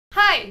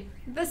Hi,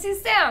 this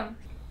is Sam.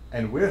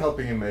 And we're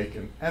helping him make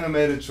an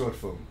animated short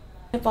film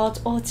about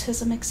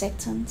autism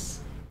acceptance.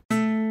 Hi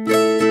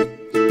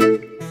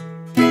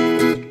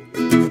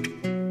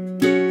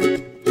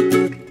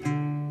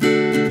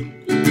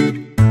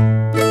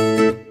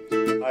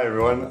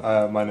everyone,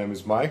 my name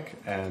is Mike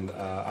and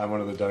I'm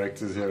one of the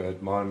directors here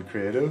at Marn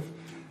Creative,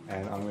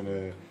 and I'm going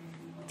to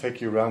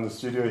take you around the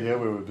studio here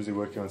where we're busy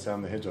working on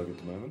Sam the Hedgehog at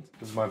the moment.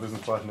 This is my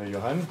business partner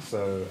Johan,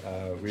 so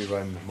we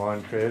run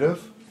Marn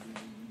Creative.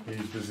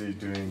 He's busy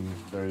doing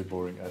very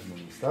boring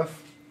admin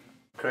stuff.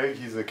 Craig,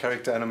 he's a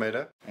character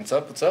animator. What's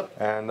up, what's up?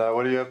 And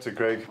what are you up to,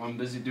 Craig? I'm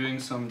busy doing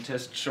some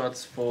test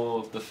shots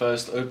for the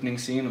first opening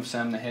scene of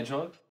Sam the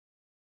Hedgehog.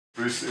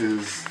 Bruce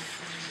is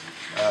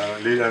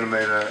lead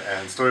animator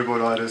and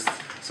storyboard artist,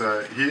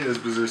 so he is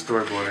busy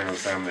storyboarding on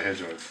Sam the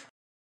Hedgehog.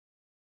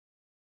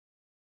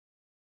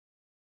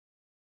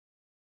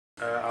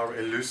 Our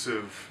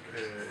elusive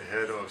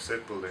head of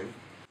set building.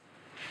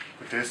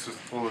 The desk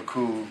with all the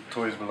cool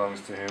toys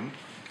belongs to him.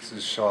 This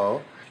is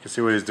Charles. You can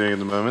see what he's doing at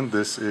the moment.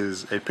 This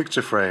is a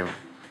picture frame,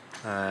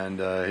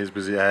 and he's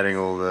busy adding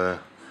all the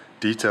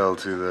detail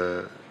to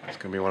the... It's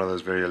going to be one of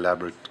those very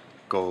elaborate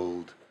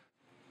gold.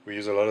 We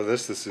use a lot of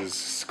this. This is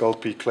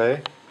Sculpey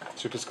clay,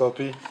 Super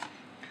Sculpey.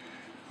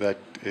 That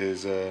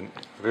is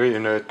very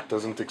inert,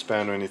 doesn't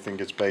expand or anything,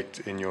 gets baked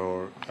in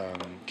your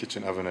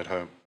kitchen oven at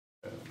home.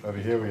 Over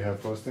here we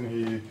have Thorsten.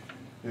 He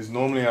is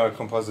normally our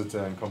compositor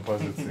and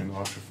composites in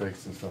After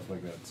Effects and stuff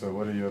like that. So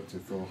what are you up to,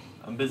 Thor?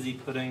 I'm busy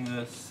putting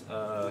this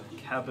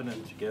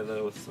cabinet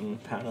together with some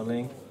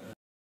paneling.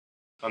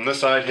 On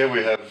this side here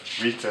we have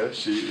Rita.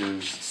 She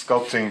is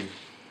sculpting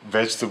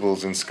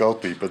vegetables in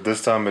Sculpey, but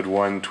this time at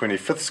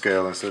 1/25th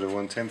scale instead of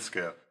 1/10th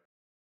scale.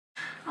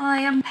 I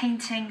am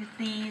painting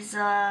these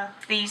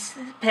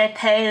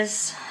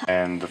pears.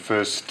 And the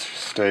first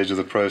stage of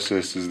the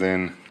process is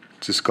then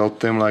to sculpt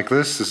them like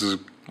this. This is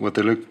what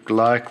they look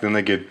like. Then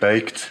they get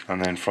baked,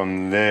 and then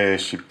from there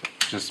she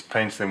just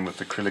paints them with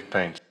acrylic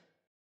paint.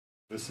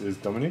 This is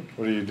Dominique.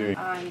 What are you doing?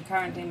 I'm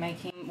currently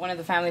making one of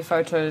the family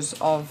photos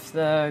of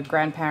the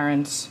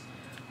grandparents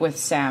with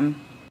Sam.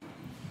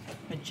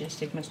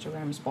 Majestic Mr.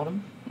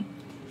 Ramsbottom.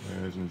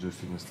 There's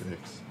Majestic Mr.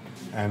 X.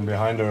 And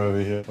behind her over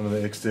here, one of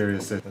the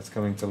exterior set that's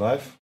coming to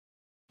life.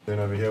 Then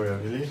over here we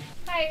have Illy.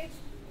 Hi.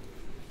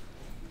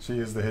 She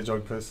is the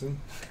hedgehog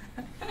person.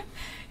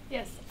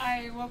 Yes,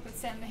 I work with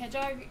Sam the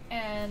Hedgehog,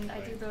 and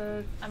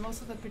I'm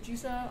also the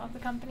producer of the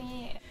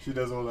company. She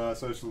does all our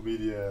social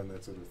media and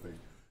that sort of thing.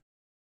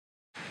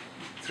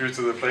 Through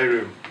to the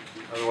playroom,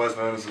 otherwise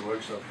known as the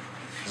workshop.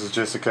 This is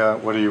Jessica.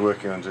 What are you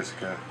working on,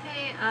 Jessica?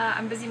 Hey,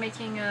 I'm busy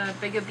making a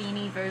bigger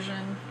beanie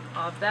version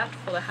of that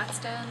for the hat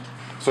stand.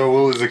 So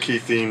wool is a key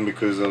theme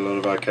because a lot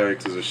of our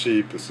characters are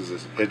sheep. This is a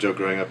hedgehog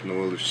growing up in the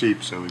world of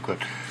sheep, so we've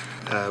got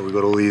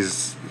all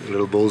these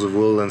little balls of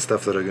wool and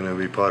stuff that are going to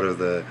be part of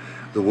the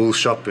wool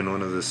shop in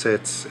one of the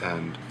sets,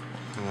 and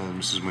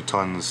Mrs.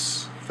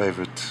 Mouton's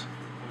favourite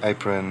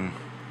apron.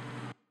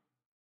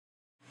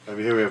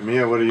 Over here we have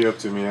Mia. What are you up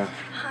to, Mia?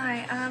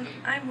 Hi,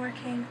 I'm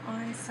working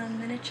on some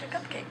miniature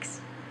cupcakes.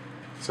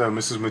 So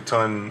Mrs.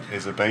 Mouton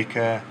is a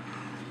baker,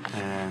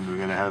 and we're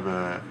going to have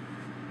a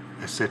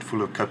set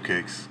full of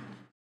cupcakes.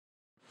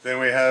 Then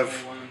we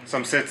have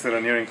some sets that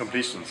are nearing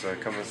completion, so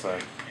come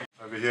inside.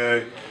 Over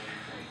here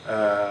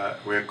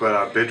we've got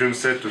our bedroom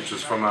set, which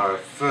was from our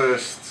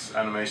first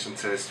animation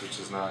test, which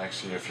is now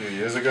actually a few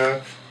years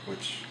ago,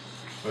 which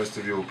most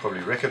of you will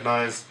probably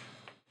recognize.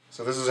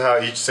 So this is how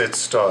each set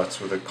starts,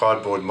 with a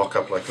cardboard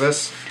mock-up like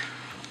this.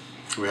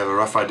 We have a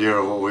rough idea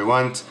of what we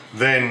want,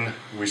 then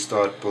we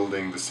start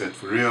building the set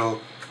for real,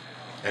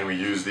 and we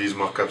use these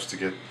mock-ups to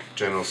get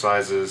general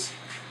sizes,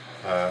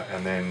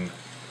 and then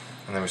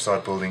we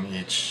start building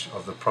each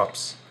of the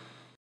props.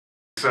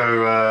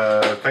 So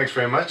thanks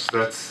very much.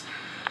 That's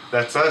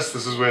us.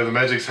 This is where the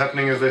magic's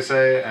happening, as they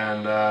say,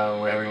 and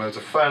we're having loads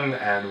of fun,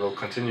 and we'll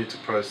continue to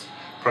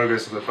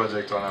progress of the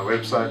project on our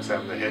website,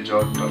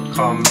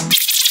 samthehedgehog.com.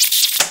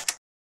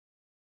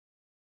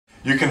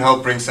 You can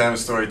help bring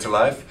Sam's story to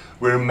life.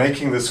 We're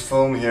making this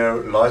film here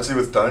largely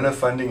with donor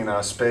funding in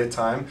our spare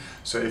time,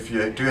 so if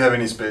you do have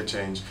any spare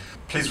change,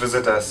 please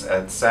visit us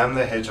at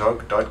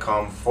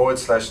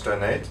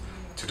samthehedgehog.com/donate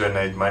to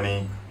donate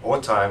money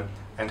or time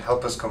and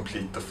help us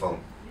complete the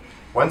film.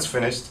 Once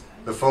finished,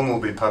 the film will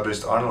be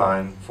published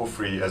online for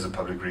free as a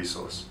public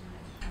resource.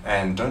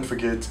 And don't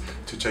forget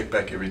to check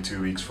back every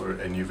 2 weeks for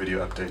a new video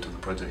update of the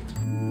project.